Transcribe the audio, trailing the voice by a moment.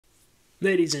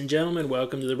Ladies and gentlemen,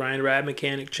 welcome to the Ryan Ride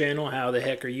Mechanic channel. How the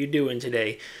heck are you doing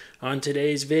today? On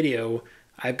today's video,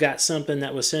 I've got something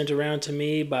that was sent around to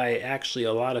me by actually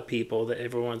a lot of people that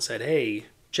everyone said, hey,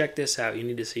 check this out, you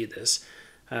need to see this.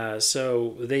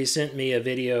 So they sent me a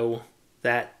video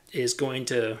that is going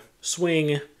to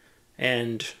swing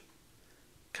and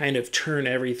kind of turn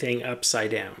everything upside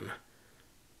down.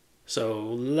 So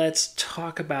let's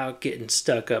talk about getting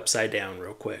stuck upside down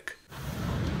real quick.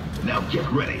 Now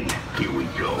get ready, here we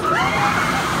go.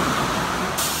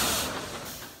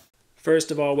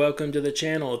 First of all, welcome to the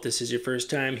channel. If this is your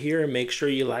first time here, make sure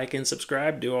you like and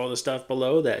subscribe, do all the stuff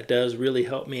below. That does really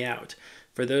help me out.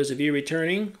 For those of you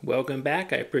returning, welcome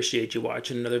back. I appreciate you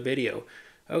watching another video.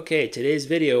 Okay, today's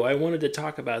video, I wanted to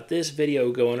talk about this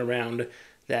video going around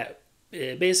that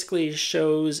it basically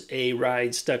shows a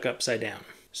ride stuck upside down.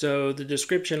 So the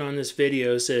description on this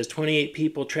video says 28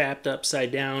 people trapped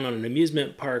upside down on an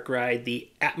amusement park ride, the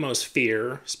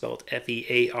AtmosFEAR, spelled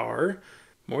F-E-A-R.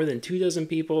 More than 24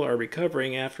 people are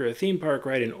recovering after a theme park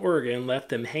ride in Oregon left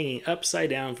them hanging upside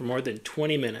down for more than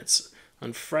 20 minutes.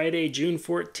 On Friday, June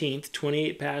 14th,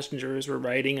 28 passengers were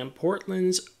riding on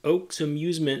Portland's Oaks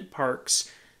Amusement Park's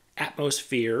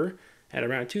AtmosFEAR at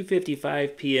around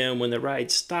 2:55 p.m. when the ride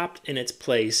stopped in its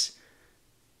place,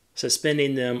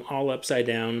 suspending them all upside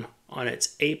down on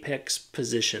its apex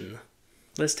position.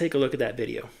 Let's take a look at that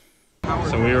video.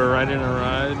 So we were riding a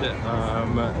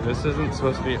ride. This isn't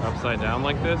supposed to be upside down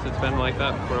like this. It's been like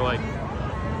that for like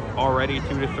already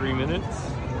 2 to 3 minutes.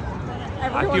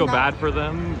 I feel bad for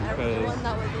them because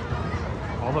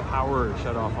all the power is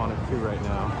shut off on it too right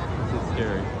now. This is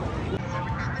scary.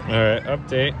 All right,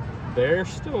 update. They're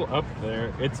still up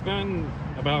there. It's been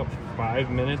about 5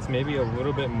 minutes, maybe a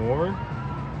little bit more.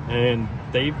 And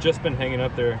they've just been hanging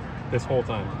up there this whole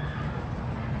time.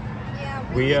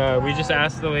 Yeah, we just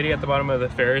asked the lady at the bottom of the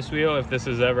Ferris wheel if this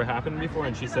has ever happened before,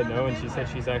 and she said no, and she said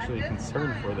she's actually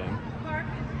concerned for them.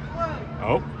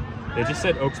 Oh, they just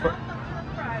said Oaks Park.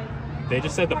 They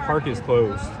just said the park is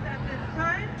closed.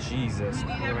 Jesus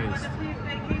Christ.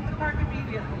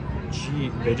 Gee,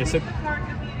 they just said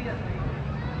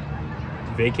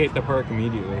vacate the park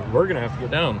immediately. We're gonna have to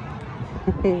get down.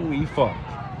 Holy fuck.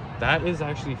 That is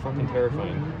actually fucking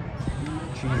terrifying.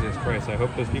 Jesus Christ, I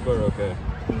hope those people are okay.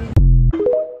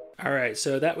 Alright,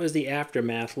 so that was the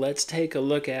aftermath. Let's take a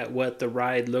look at what the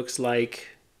ride looks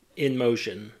like in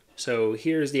motion. So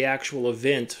here's the actual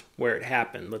event where it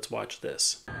happened. Let's watch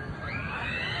this.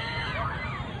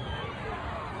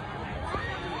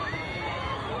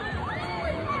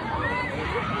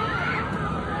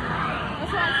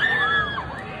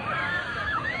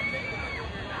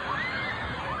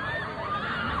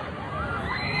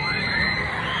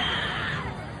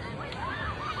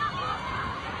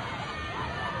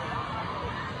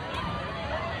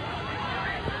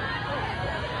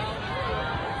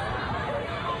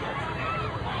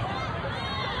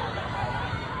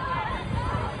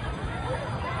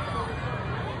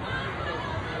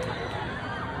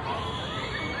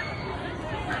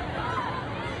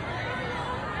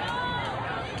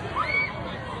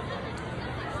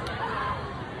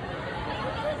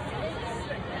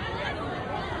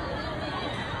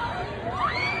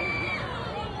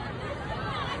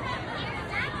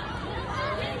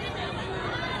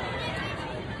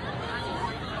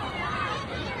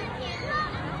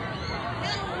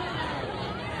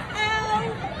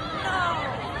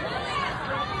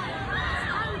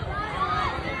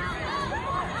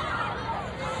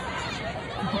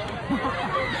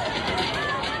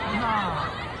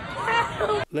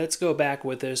 Let's go back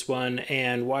with this one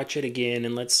and watch it again,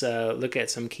 and let's look at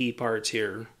some key parts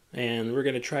here. And we're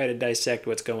going to try to dissect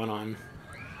what's going on.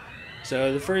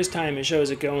 So the first time it shows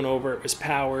it going over, it was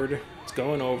powered, it's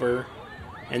going over,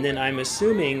 and then I'm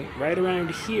assuming right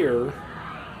around here,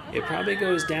 it probably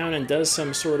goes down and does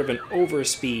some sort of an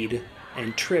overspeed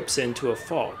and trips into a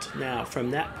fault. Now from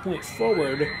that point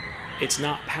forward, it's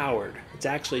not powered, it's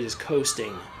actually just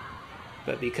coasting.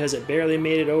 But because it barely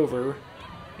made it over,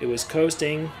 it was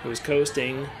coasting,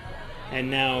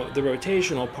 and now the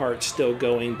rotational part's still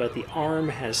going, but the arm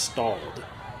has stalled.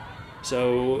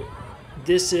 So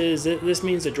this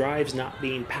means the drive's not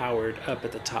being powered up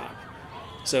at the top.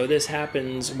 So this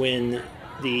happens when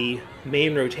the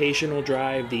main rotational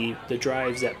drive, the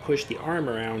drives that push the arm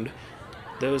around,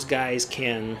 those guys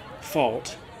can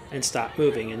fault and stop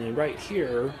moving. And then right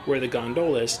here, where the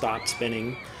gondola stopped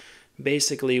spinning,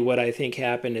 basically what I think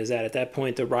happened is that at that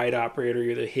point the ride operator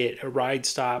either hit a ride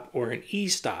stop or an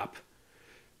e-stop.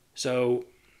 So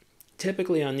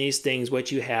typically on these things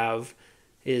what you have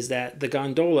is that the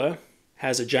gondola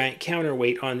has a giant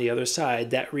counterweight on the other side.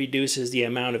 That reduces the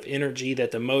amount of energy that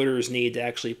the motors need to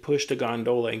actually push the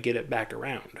gondola and get it back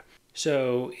around.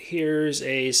 So here's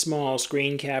a small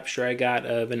screen capture I got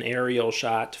of an aerial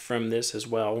shot from this as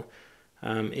well.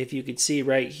 If you could see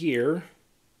right here,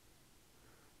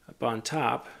 up on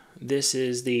top, this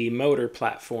is the motor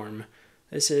platform.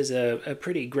 This is a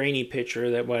pretty grainy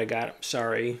picture that what I got. I'm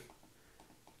sorry,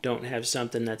 don't have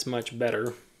something that's much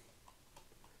better.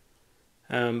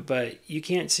 But you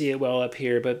can't see it well up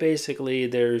here, but basically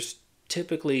there's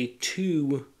typically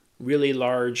two really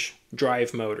large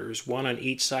drive motors, one on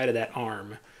each side of that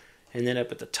arm. And then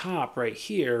up at the top right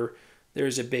here,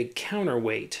 there's a big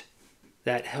counterweight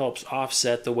that helps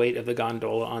offset the weight of the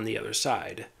gondola on the other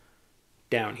side,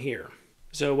 down here.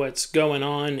 So what's going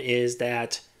on is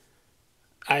that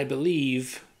I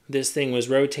believe this thing was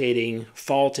rotating,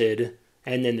 faulted,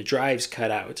 and then the drives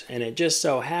cut out. And it just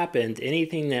so happened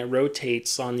anything that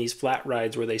rotates on these flat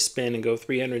rides where they spin and go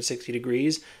 360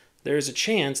 degrees, there's a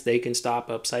chance they can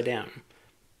stop upside down.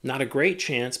 Not a great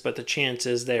chance, but the chance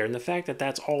is there. And the fact that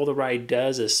that's all the ride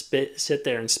does is sit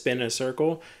there and spin in a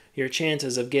circle, your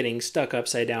chances of getting stuck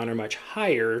upside down are much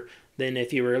higher than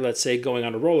if you were, let's say, going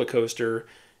on a roller coaster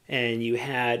and you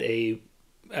had a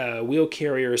wheel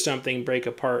carrier or something break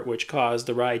apart, which caused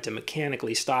the ride to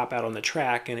mechanically stop out on the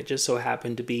track, and it just so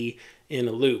happened to be in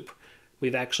a loop.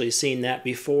 We've actually seen that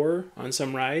before on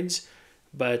some rides,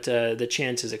 but the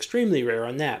chance is extremely rare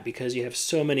on that because you have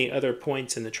so many other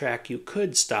points in the track you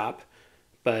could stop,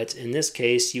 but in this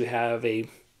case you have a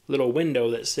little window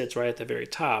that sits right at the very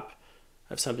top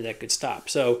of something that could stop.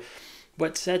 So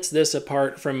what sets this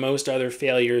apart from most other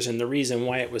failures, and the reason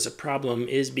why it was a problem,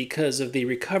 is because of the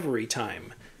recovery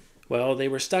time. Well, they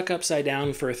were stuck upside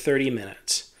down for 30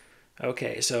 minutes.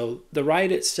 Okay, so the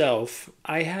ride itself,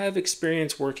 I have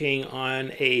experience working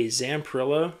on a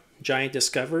Zamperla Giant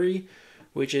Discovery,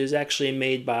 which is actually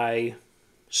made by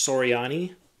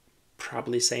Soriani,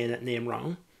 probably saying that name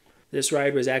wrong. This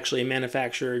ride was actually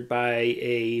manufactured by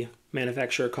a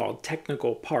manufacturer called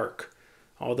Technical Park.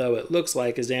 Although it looks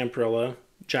like a Zamperla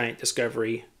Giant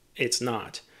Discovery, it's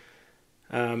not.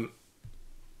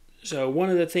 So one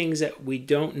of the things that we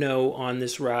don't know on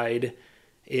this ride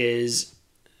is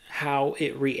how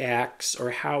it reacts or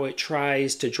how it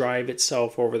tries to drive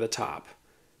itself over the top.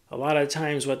 A lot of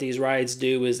times what these rides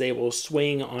do is they will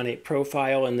swing on a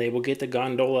profile and they will get the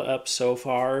gondola up so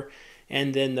far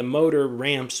and then the motor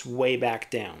ramps way back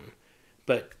down.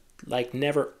 But like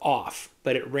never off,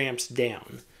 but it ramps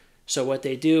down. So what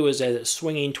they do is as it's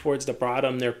swinging towards the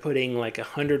bottom, they're putting like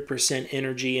 100%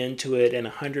 energy into it and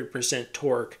 100%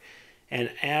 torque. And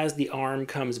as the arm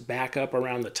comes back up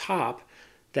around the top,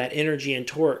 that energy and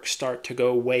torque start to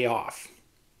go way off.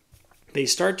 They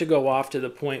start to go off to the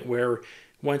point where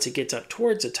once it gets up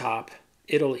towards the top,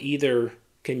 it'll either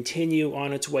continue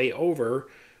on its way over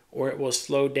or it will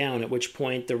slow down, at which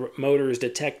point the motors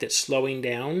detect it slowing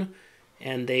down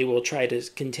and they will try to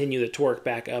continue the torque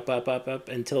back up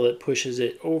until it pushes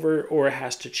it over or it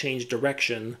has to change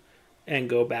direction and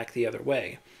go back the other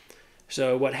way.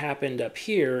 So what happened up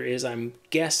here is I'm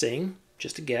guessing,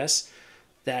 just a guess,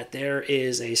 that there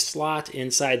is a slot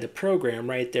inside the program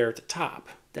right there at the top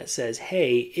that says,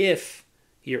 hey, if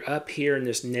you're up here in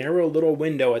this narrow little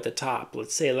window at the top,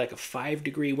 let's say like a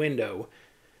 5-degree window,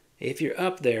 if you're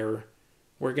up there,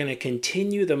 we're going to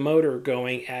continue the motor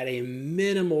going at a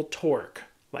minimal torque,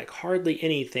 like hardly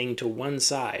anything to one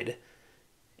side,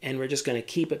 and we're just going to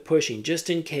keep it pushing just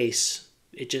in case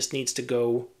it just needs to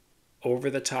go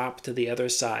over the top to the other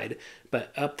side.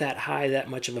 But up that high, that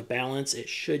much of a balance, it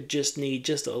should just need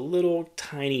just a little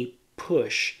tiny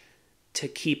push to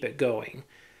keep it going.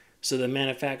 So the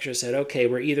manufacturer said, okay,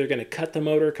 we're either going to cut the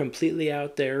motor completely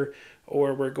out there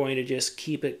or we're going to just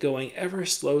keep it going ever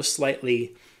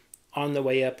slightly on the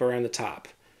way up around the top.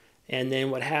 And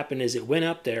then what happened is it went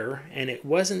up there and it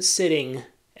wasn't sitting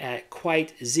at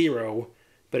quite zero,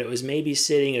 but it was maybe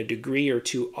sitting a degree or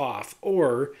two off,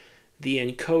 or the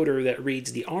encoder that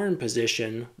reads the arm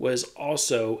position was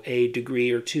also a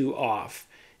degree or two off,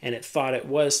 and it thought it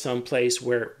was someplace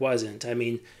where it wasn't. I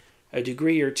mean, a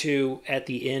degree or two at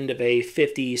the end of a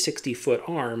 50, 60-foot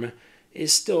arm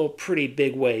is still pretty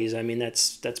big ways. I mean,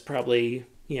 that's probably,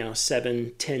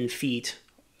 7, 10 feet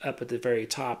up at the very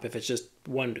top if it's just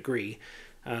 1 degree.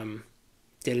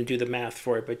 Didn't do the math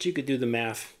for it, but you could do the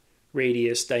math,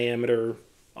 radius, diameter,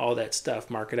 all that stuff,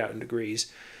 mark it out in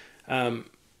degrees.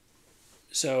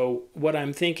 So what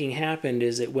I'm thinking happened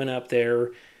is it went up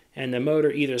there and the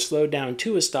motor either slowed down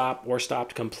to a stop or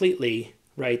stopped completely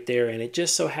right there, and it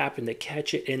just so happened to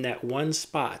catch it in that one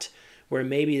spot where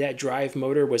maybe that drive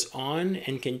motor was on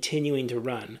and continuing to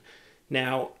run.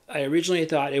 Now, I originally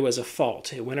thought it was a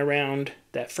fault. It went around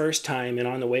that first time, and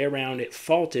on the way around it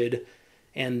faulted,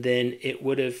 and then it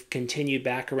would have continued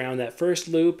back around that first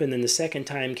loop, and then the second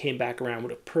time came back around,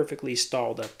 would have perfectly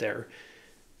stalled up there.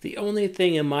 The only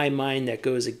thing in my mind that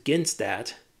goes against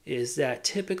that is that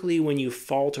typically when you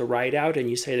fault a ride out and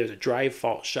you say there's a drive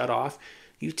fault shut off,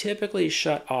 you typically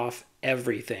shut off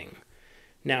everything.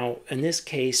 Now, in this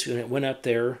case, when it went up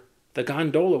there, the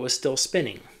gondola was still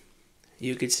spinning.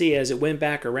 You could see as it went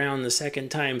back around the second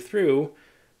time through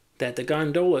that the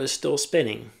gondola is still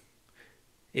spinning.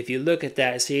 If you look at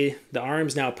that, see the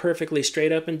arm's now perfectly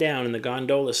straight up and down and the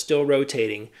gondola is still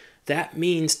rotating. That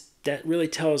really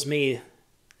tells me,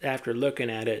 after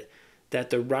looking at it, that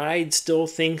the ride still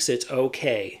thinks it's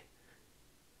okay.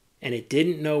 And it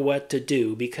didn't know what to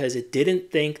do because it didn't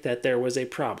think that there was a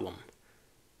problem.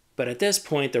 But at this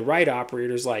point, the ride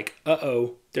operator's like,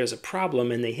 uh-oh, there's a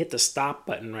problem, and they hit the stop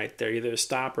button right there, either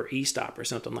stop or e-stop or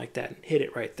something like that, and hit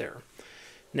it right there.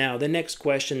 Now, the next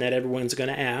question that everyone's going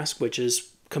to ask, which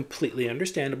is completely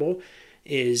understandable,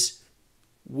 is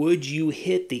would you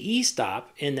hit the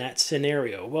e-stop in that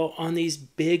scenario? Well, on these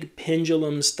big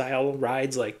pendulum style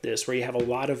rides like this, where you have a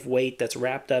lot of weight that's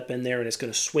wrapped up in there and it's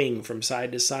going to swing from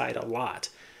side to side a lot,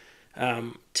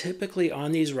 typically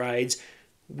on these rides,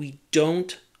 we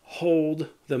don't hold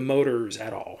the motors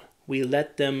at all. We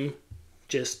let them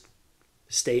just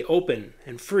stay open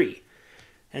and free.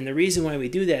 And the reason why we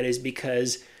do that is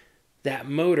because that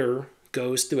motor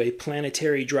goes through a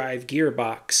planetary drive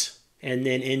gearbox and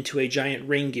then into a giant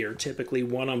ring gear, typically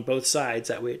one on both sides.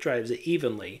 That way it drives it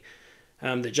evenly.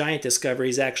 The Giant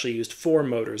Discovery's actually used 4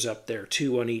 motors up there,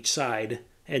 2 on each side,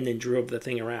 and then drove the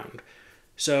thing around.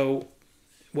 So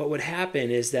what would happen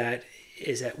is that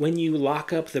when you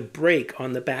lock up the brake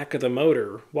on the back of the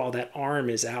motor while that arm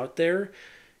is out there,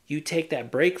 you take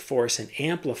that brake force and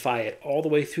amplify it all the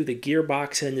way through the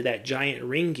gearbox into that giant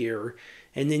ring gear,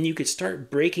 and then you could start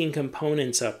braking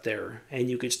components up there, and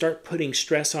you could start putting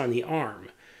stress on the arm.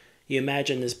 You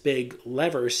imagine this big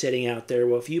lever sitting out there.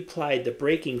 Well, if you applied the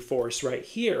braking force right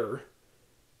here,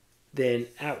 then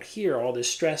out here all this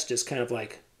stress just kind of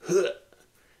like, huh,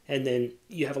 and then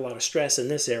you have a lot of stress in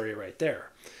this area right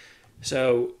there.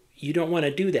 So you don't want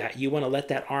to do that. You want to let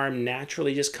that arm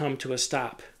naturally just come to a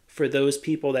stop. For those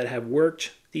people that have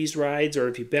worked these rides, or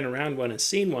if you've been around one and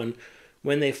seen one,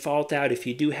 when they fault out, if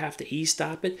you do have to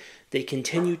e-stop it, they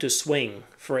continue to swing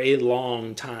for a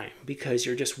long time because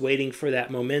you're just waiting for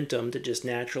that momentum to just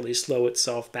naturally slow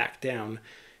itself back down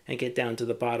and get down to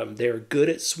the bottom. They're good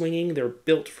at swinging. They're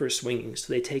built for swinging,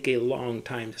 so they take a long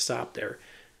time to stop there.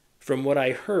 From what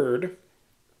I heard,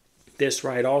 this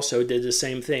ride also did the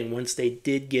same thing. Once they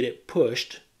did get it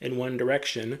pushed in one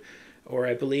direction, or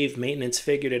I believe maintenance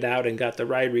figured it out and got the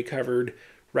ride recovered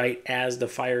right as the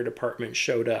fire department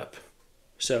showed up.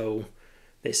 So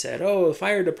they said, oh, the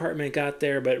fire department got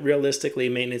there, but realistically,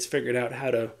 maintenance figured out how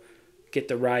to get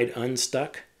the ride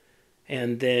unstuck.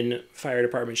 And then fire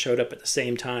department showed up at the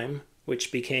same time,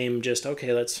 which became just,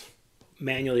 okay, let's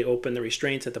manually open the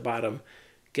restraints at the bottom,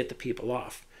 get the people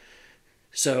off.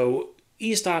 So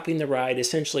e-stopping the ride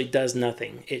essentially does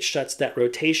nothing. It shuts that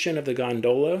rotation of the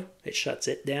gondola, it shuts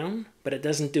it down, but it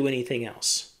doesn't do anything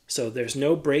else. So there's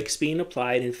no brakes being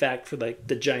applied. In fact, for like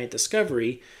the Giant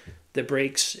Discovery, the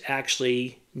brakes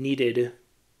actually needed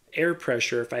air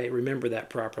pressure, if I remember that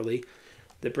properly.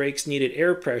 The brakes needed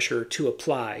air pressure to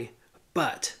apply,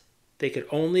 but they could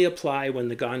only apply when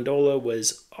the gondola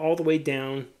was all the way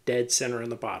down, dead center on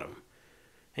the bottom.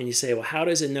 And you say, well, how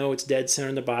does it know it's dead center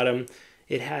on the bottom?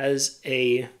 It has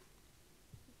a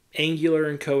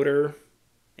angular encoder,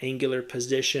 angular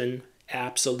position,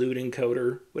 absolute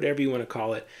encoder, whatever you want to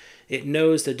call it. It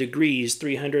knows the degrees,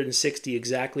 360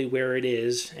 exactly where it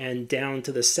is, and down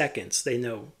to the seconds. They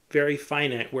know very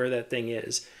finite where that thing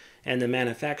is. And the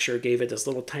manufacturer gave it this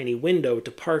little tiny window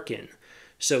to park in.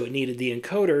 So it needed the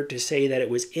encoder to say that it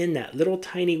was in that little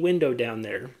tiny window down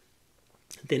there.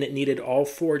 Then it needed all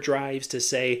 4 drives to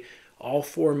say all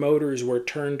 4 motors were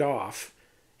turned off.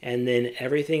 And then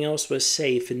everything else was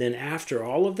safe. And then after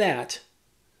all of that,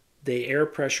 the air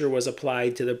pressure was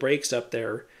applied to the brakes up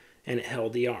there, and it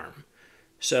held the arm.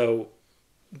 So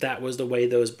that was the way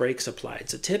those brakes applied.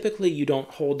 So typically you don't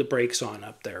hold the brakes on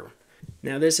up there.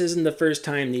 Now this isn't the first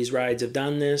time these rides have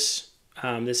done this.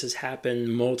 This has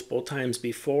happened multiple times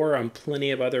before on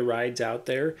plenty of other rides out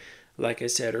there. Like I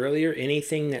said earlier,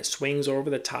 anything that swings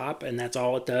over the top and that's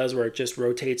all it does, where it just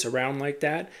rotates around like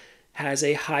that, has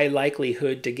a high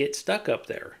likelihood to get stuck up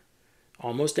there.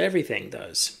 Almost everything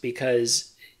does,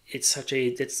 because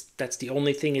that's the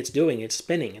only thing it's doing. It's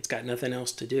spinning. It's got nothing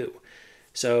else to do.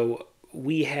 So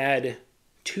we had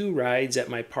 2 rides at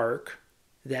my park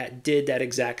that did that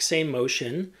exact same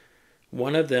motion.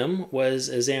 One of them was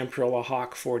a Zamperla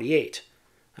Hawk 48.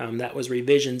 That was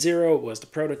revision 0. It was the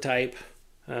prototype,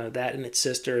 that and its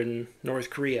sister in North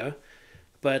Korea.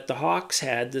 But the Hawks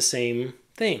had the same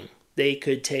thing. They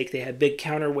had big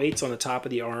counterweights on the top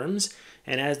of the arms,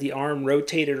 and as the arm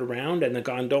rotated around and the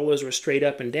gondolas were straight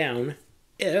up and down,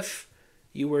 if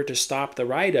you were to stop the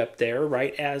ride up there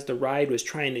right as the ride was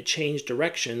trying to change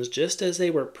directions, just as they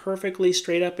were perfectly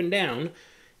straight up and down,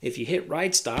 if you hit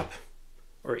ride stop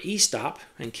or e-stop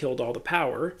and killed all the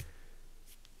power,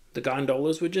 the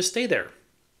gondolas would just stay there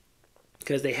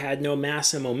because they had no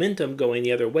mass and momentum going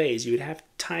the other ways. You would have to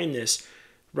time this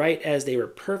right as they were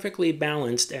perfectly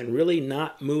balanced and really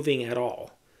not moving at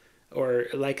all. Or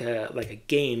like a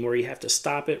game where you have to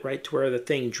stop it right to where the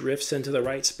thing drifts into the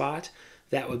right spot.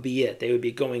 That would be it. They would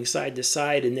be going side to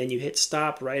side, and then you hit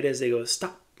stop right as they go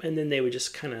stop, and then they would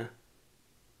just kind of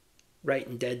right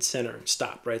in dead center and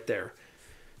stop right there.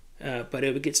 But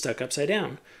it would get stuck upside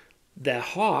down. The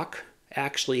Hawk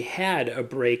actually had a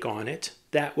brake on it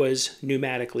that was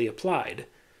pneumatically applied.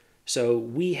 So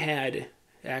we had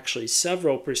actually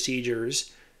several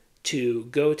procedures to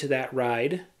go to that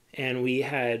ride, and we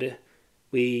had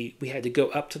to go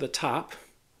up to the top,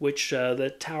 which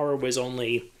the tower was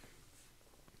only,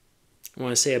 I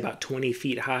want to say, about 20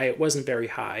 feet high. It wasn't very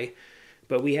high,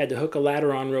 but we had to hook a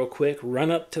ladder on real quick, run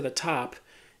up to the top,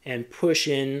 and push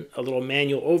in a little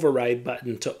manual override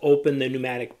button to open the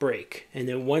pneumatic brake. And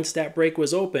then once that brake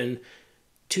was open,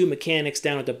 two mechanics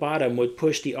down at the bottom would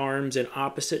push the arms in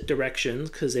opposite directions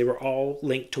because they were all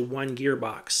linked to one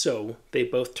gearbox. So they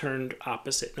both turned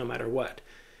opposite no matter what.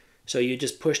 So you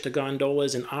just push the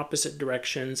gondolas in opposite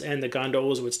directions, and the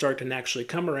gondolas would start to naturally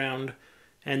come around,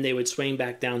 and they would swing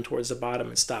back down towards the bottom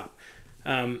and stop.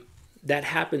 That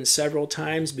happened several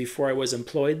times before I was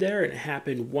employed there, and it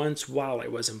happened once while I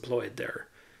was employed there.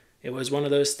 It was one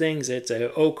of those things, it's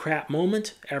a oh crap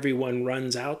moment. Everyone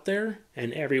runs out there,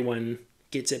 and everyone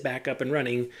gets it back up and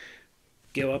running.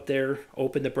 Go up there,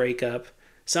 open the brake up.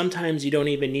 Sometimes you don't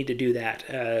even need to do that.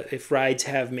 If rides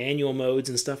have manual modes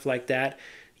and stuff like that,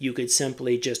 you could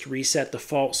simply just reset the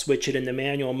fault, switch it into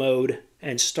manual mode,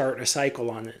 and start a cycle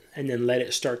on it, and then let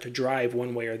it start to drive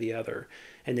one way or the other.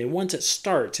 And then once it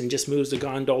starts and just moves the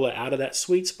gondola out of that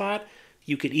sweet spot,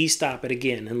 you could e-stop it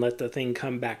again and let the thing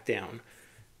come back down.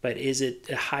 But is it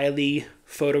a highly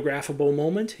photographable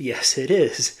moment? Yes, it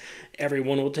is.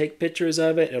 Everyone will take pictures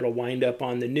of it. It'll wind up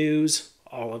on the news,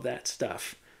 all of that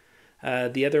stuff.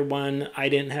 The other one I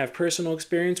didn't have personal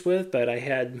experience with, but I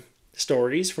had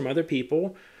stories from other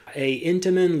people. A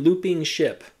Intamin looping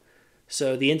ship.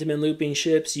 So the Intamin looping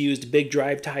ships used big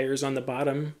drive tires on the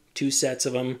bottom, 2 sets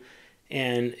of them,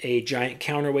 and a giant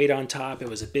counterweight on top. It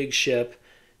was a big ship,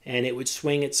 and it would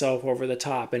swing itself over the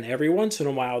top. And every once in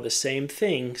a while, the same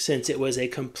thing, since it was a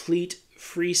complete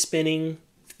free-spinning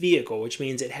vehicle, which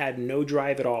means it had no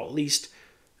drive at all. At least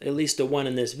the one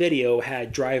in this video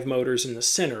had drive motors in the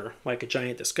center, like a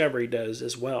giant Discovery does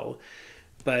as well.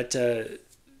 But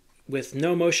with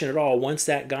no motion at all, once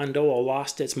that gondola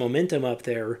lost its momentum up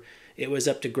there, it was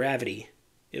up to gravity.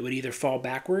 It would either fall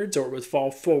backwards or it would fall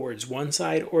forwards, one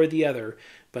side or the other.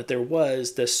 But there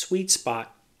was the sweet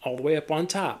spot all the way up on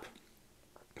top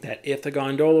that if the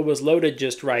gondola was loaded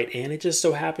just right, and it just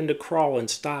so happened to crawl and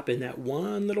stop in that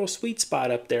one little sweet spot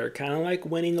up there, kind of like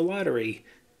winning the lottery,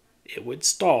 it would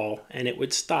stall and it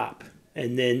would stop.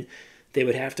 And then they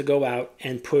would have to go out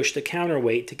and push the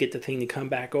counterweight to get the thing to come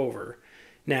back over.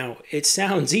 Now, it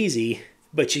sounds easy,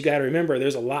 but you got to remember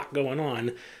there's a lot going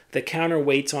on. The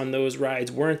counterweights on those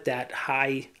rides weren't that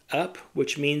high up,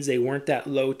 which means they weren't that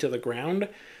low to the ground,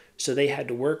 so they had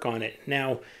to work on it.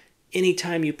 Now,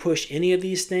 anytime you push any of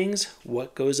these things,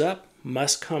 what goes up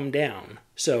must come down.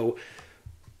 So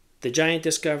the giant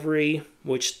Discovery,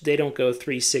 which they don't go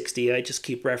 360, I just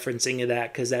keep referencing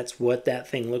that because that's what that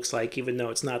thing looks like, even though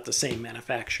it's not the same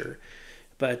manufacturer.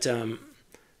 But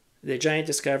the giant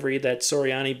Discovery that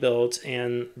Soriani built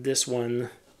and this one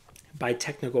by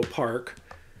Technical Park,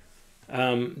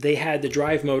 they had the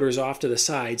drive motors off to the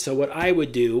side. So what I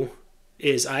would do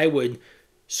is I would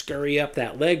scurry up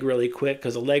that leg really quick,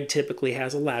 because a leg typically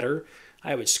has a ladder.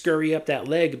 I would scurry up that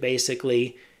leg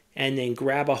basically and then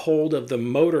grab a hold of the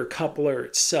motor coupler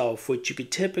itself, which you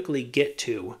could typically get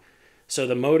to. So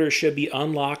the motor should be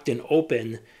unlocked and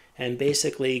open, and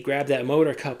basically grab that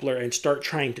motor coupler and start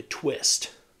trying to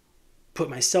twist. Put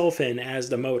myself in as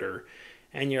the motor.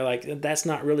 And you're like, that's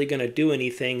not really going to do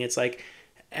anything. It's like,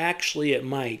 actually it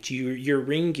might. Your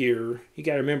ring gear, you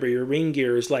got to remember, your ring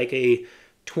gear is like a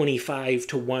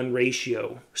 25-to-1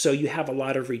 ratio. So you have a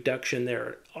lot of reduction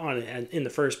there on it in the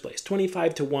first place.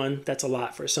 25-to-1, that's a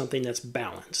lot for something that's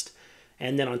balanced.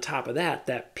 And then on top of that,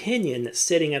 that pinion that's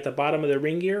sitting at the bottom of the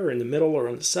ring gear or in the middle or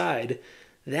on the side,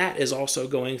 that is also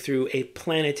going through a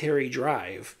planetary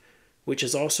drive, which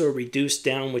is also reduced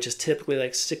down, which is typically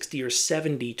like 60 or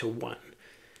 70-to-1.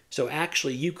 So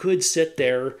actually you could sit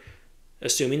there,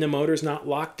 assuming the motor's not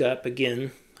locked up,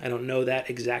 again, I don't know that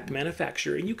exact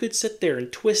manufacturer, and you could sit there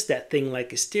and twist that thing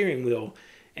like a steering wheel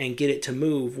and get it to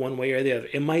move one way or the other.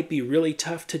 It might be really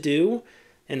tough to do,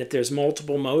 and if there's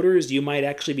multiple motors, you might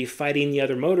actually be fighting the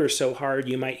other motor so hard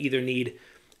you might either need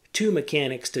 2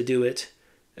 mechanics to do it,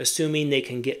 assuming they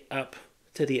can get up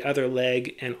to the other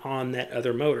leg and on that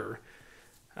other motor.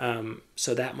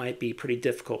 So that might be pretty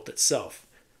difficult itself.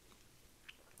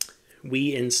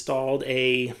 We installed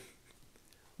a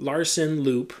Larson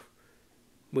loop,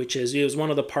 which is, it was one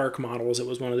of the park models. It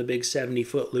was one of the big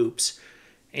 70-foot loops.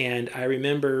 And I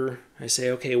remember, I say,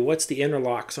 okay, what's the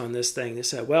interlocks on this thing? They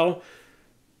said, well,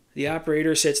 the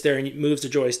operator sits there and moves the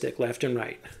joystick left and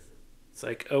right. It's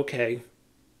like, okay,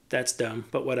 that's dumb,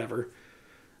 but whatever.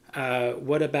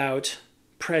 What about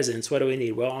presence? What do we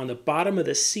need? Well, on the bottom of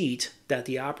the seat that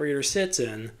the operator sits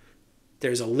in,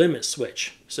 there's a limit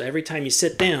switch. So every time you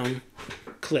sit down,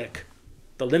 click,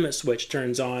 the limit switch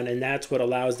turns on, and that's what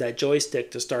allows that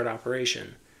joystick to start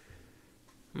operation.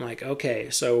 I'm like, okay,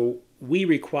 so we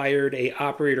required a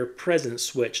operator presence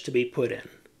switch to be put in.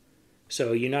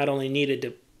 So you not only needed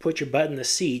to put your butt in the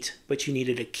seat, but you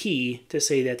needed a key to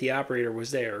say that the operator was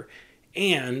there.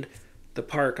 And the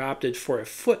park opted for a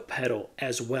foot pedal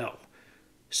as well.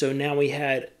 So now we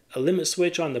had a limit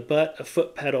switch on the butt, a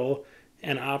foot pedal,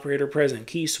 and an operator present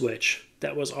key switch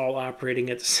that was all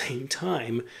operating at the same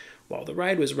time while the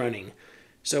ride was running.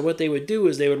 So what they would do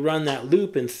is they would run that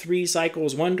loop in 3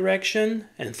 cycles one direction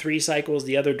and 3 cycles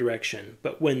the other direction.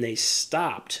 But when they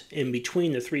stopped in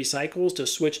between the 3 cycles to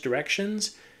switch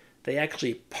directions, they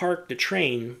actually parked the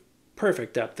train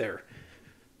perfect up there.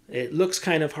 It looks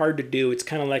kind of hard to do. It's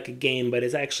kind of like a game, but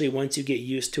it's actually, once you get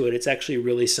used to it, it's actually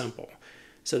really simple.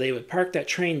 So they would park that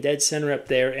train dead center up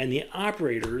there, and the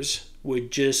operators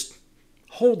would just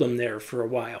hold them there for a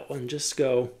while and just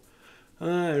go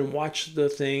and watch the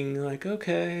thing like,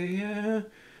 okay, yeah,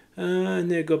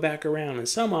 and they'd go back around. And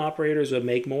some operators would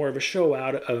make more of a show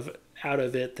out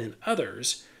of it than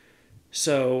others.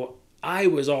 So I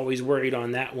was always worried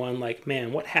on that one, like,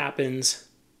 man, what happens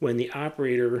when the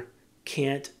operator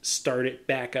can't start it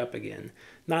back up again?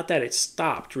 Not that it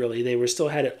stopped, really. They still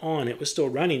had it on. It was still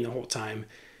running the whole time.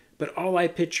 But all I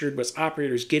pictured was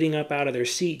operators getting up out of their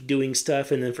seat, doing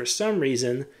stuff, and then for some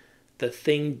reason, the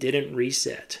thing didn't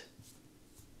reset.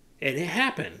 And it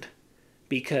happened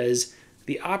because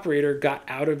the operator got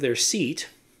out of their seat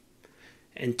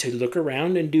and to look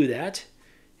around and do that.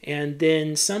 And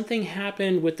then something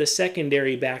happened with the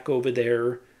secondary back over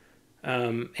there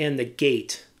and the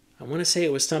gate. I want to say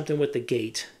it was something with the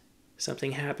gate.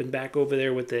 Something happened back over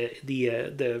there with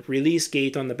the release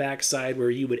gate on the back side where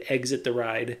you would exit the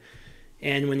ride.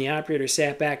 And when the operator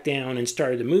sat back down and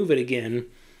started to move it again,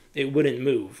 it wouldn't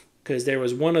move because there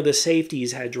was one of the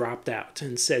safeties had dropped out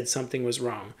and said something was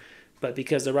wrong. But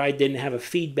because the ride didn't have a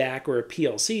feedback or a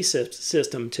PLC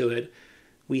system to it,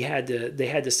 they had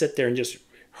to sit there and just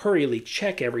hurriedly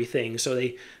check everything. So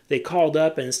they called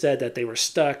up and said that they were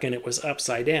stuck and it was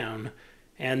upside down.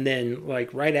 And then,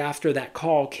 like, right after that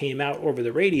call came out over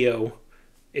the radio,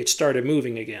 it started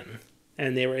moving again.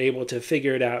 And they were able to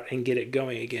figure it out and get it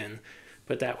going again.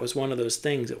 But that was one of those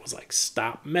things. It was like,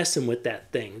 stop messing with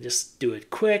that thing. Just do it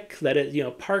quick. Let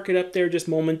it, park it up there just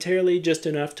momentarily, just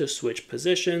enough to switch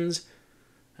positions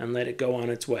and let it go on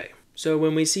its way. So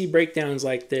when we see breakdowns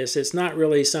like this, it's not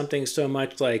really something so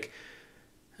much like,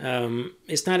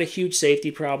 it's not a huge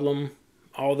safety problem.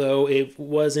 Although it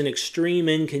was an extreme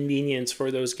inconvenience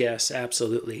for those guests,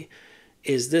 absolutely.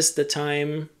 Is this the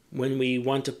time when we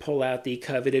want to pull out the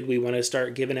coveted, we want to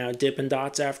start giving out Dippin'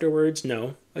 Dots afterwards?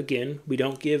 No. Again, we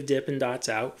don't give Dippin' Dots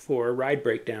out for ride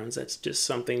breakdowns. That's just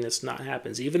something that's not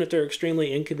happens. Even if they're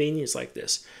extremely inconvenienced like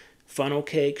this. Funnel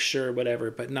cake, sure,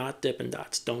 whatever, but not Dippin'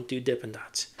 Dots. Don't do Dippin'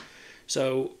 Dots.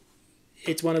 So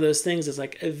it's one of those things that's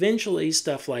like, eventually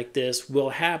stuff like this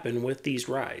will happen with these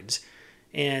rides.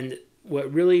 And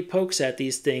what really pokes at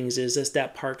these things is just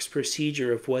that park's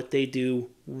procedure of what they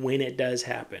do when it does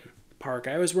happen. The park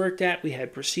I was worked at, we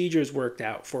had procedures worked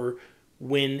out for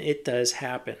when it does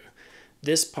happen.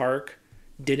 This park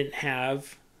didn't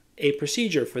have a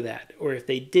procedure for that, or if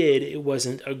they did, it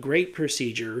wasn't a great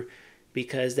procedure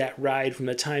because that ride from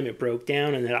the time it broke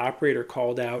down and that operator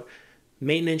called out,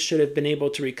 Maintenance should have been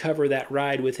able to recover that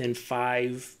ride within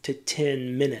 5 to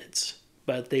 10 minutes,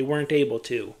 but they weren't able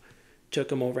to. Took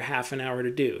them over half an hour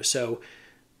to do. So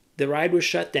the ride was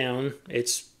shut down.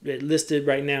 It's listed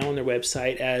right now on their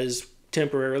website as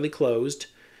temporarily closed,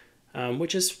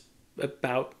 which is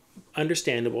about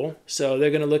understandable. So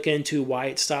they're going to look into why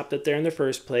it stopped it there in the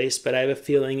first place, but I have a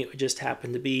feeling it just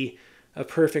happened to be a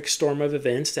perfect storm of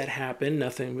events that happened.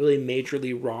 Nothing really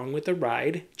majorly wrong with the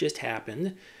ride, just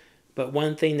happened. But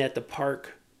one thing that the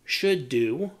park should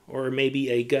do, or maybe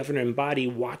a governing body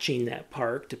watching that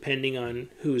park, depending on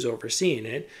who's overseeing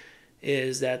it,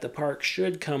 is that the park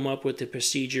should come up with a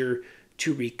procedure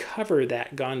to recover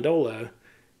that gondola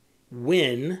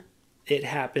when it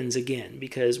happens again.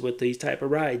 Because with these type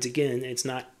of rides, again, it's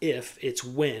not if, it's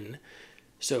when.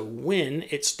 So when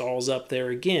it stalls up there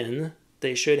again,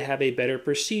 they should have a better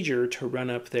procedure to run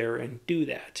up there and do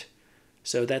that.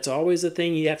 So that's always the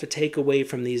thing you have to take away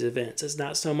from these events. It's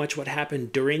not so much what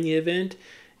happened during the event,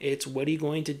 it's what are you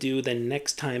going to do the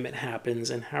next time it happens,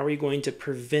 and how are you going to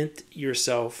prevent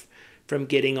yourself from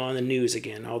getting on the news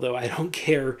again. Although I don't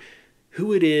care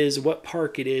who it is, what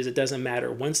park it is, it doesn't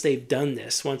matter. Once they've done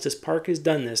this, once this park has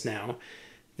done this now,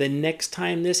 the next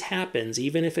time this happens,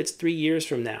 even if it's 3 years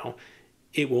from now,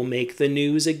 it will make the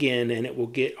news again, and it will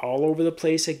get all over the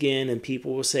place again, and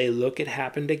people will say, look, it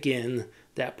happened again.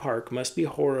 That park must be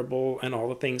horrible, and all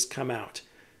the things come out.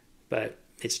 But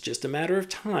it's just a matter of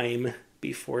time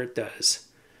before it does.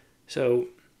 So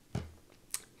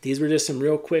these were just some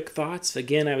real quick thoughts.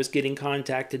 Again, I was getting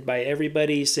contacted by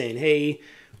everybody saying, hey,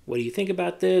 what do you think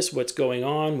about this? What's going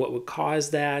on? What would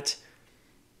cause that?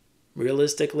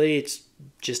 Realistically, it's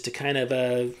just a kind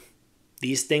of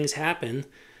these things happen.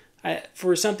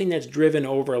 For something that's driven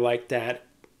over like that,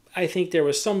 I think there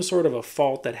was some sort of a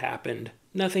fault that happened.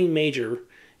 Nothing major.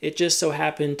 It just so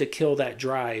happened to kill that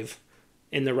drive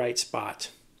in the right spot.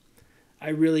 I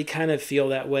really kind of feel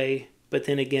that way, but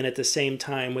then again, at the same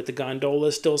time, with the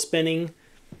gondola still spinning,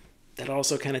 that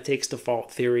also kind of takes the fault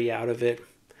theory out of it.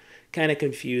 Kind of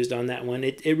confused on that one.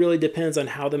 It really depends on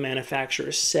how the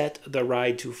manufacturer set the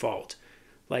ride to fault.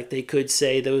 Like they could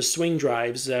say those swing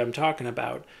drives that I'm talking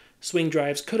about, swing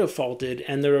drives could have faulted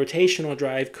and the rotational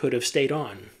drive could have stayed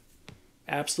on.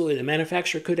 Absolutely, the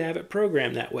manufacturer could have it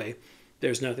programmed that way.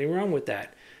 There's nothing wrong with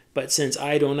that. But since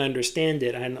I don't understand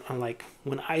it, I'm like,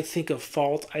 when I think of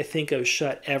fault, I think of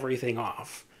shut everything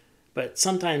off. But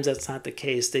sometimes that's not the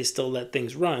case. They still let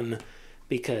things run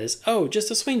because, oh, just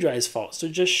the swing drive's fault, so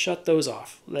just shut those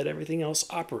off. Let everything else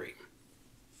operate.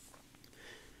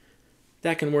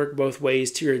 That can work both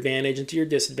ways, to your advantage and to your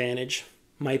disadvantage.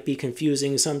 Might be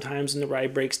confusing sometimes when the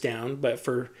ride breaks down, but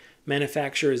for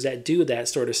manufacturers that do that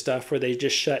sort of stuff where they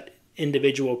just shut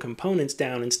individual components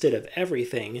down instead of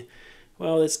everything,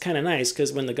 well, it's kind of nice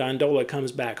because when the gondola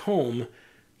comes back home,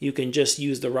 you can just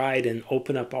use the ride and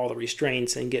open up all the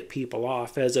restraints and get people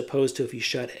off, as opposed to if you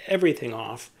shut everything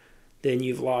off, then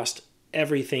you've lost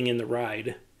everything in the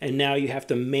ride, and now you have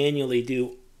to manually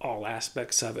do all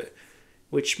aspects of it,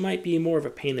 which might be more of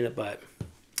a pain in the butt.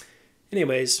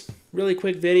 Anyways, really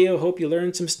quick video. Hope you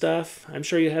learned some stuff. I'm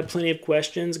sure you have plenty of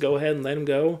questions. Go ahead and let them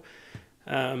go.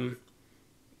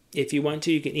 If you want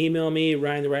to, you can email me,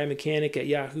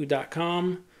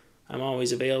 ryantheridermechanic@yahoo.com. I'm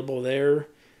always available there.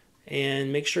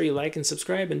 And make sure you like and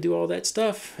subscribe and do all that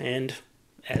stuff. And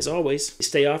as always,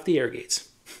 stay off the air gates.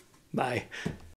 Bye.